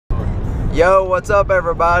Yo, what's up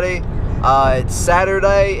everybody? It's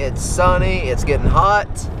Saturday, it's sunny, it's getting hot,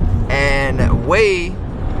 and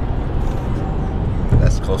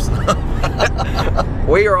that's close enough.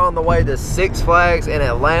 we are on the way to Six Flags in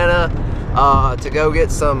Atlanta to go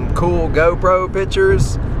get some cool GoPro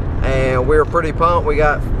pictures, and we're pretty pumped. We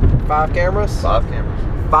got 5 cameras? 5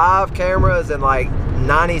 cameras. 5 cameras and like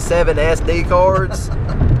 97 SD cards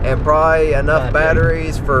and probably enough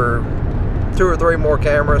batteries for 2 or 3 more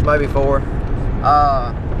cameras, maybe 4.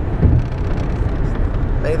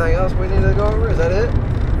 Anything else we need to go over? Is that it?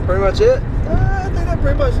 Pretty much it? I think that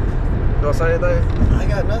pretty much. You want to say anything? I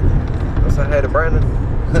got nothing. You want to say hey to Brandon?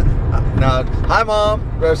 No. Hi, Mom.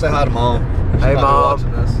 Better say hi to Mom. She Hey, might be Mom.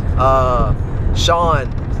 watching this. Sean.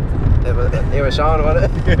 It was Sean,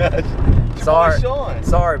 wasn't it? Yeah. Sorry. Sean.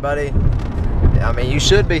 Sorry, buddy. I mean, you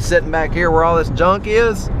should be sitting back here where all this junk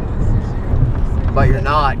is, but you're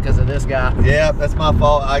not because of this guy. Yeah, that's my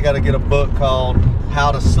fault. I got to get a book called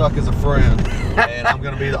How to Suck as a Friend, and I'm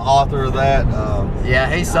going to be the author of that.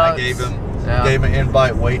 Yeah, he sucks. I gave him an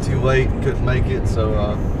invite way too late, couldn't make it,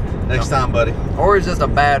 so next time, buddy. Or he's just a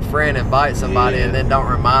bad friend, invite somebody and then don't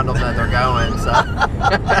remind them that they're going. So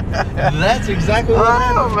that's exactly what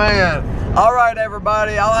happened. Oh man. All right,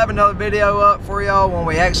 everybody. I'll have another video up for y'all when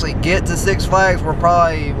we actually get to Six Flags. We're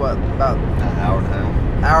probably what, about an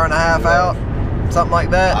hour and a half out, something like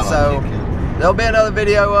that. So there'll be another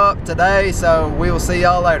video up today. So we will see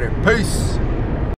y'all later. Peace.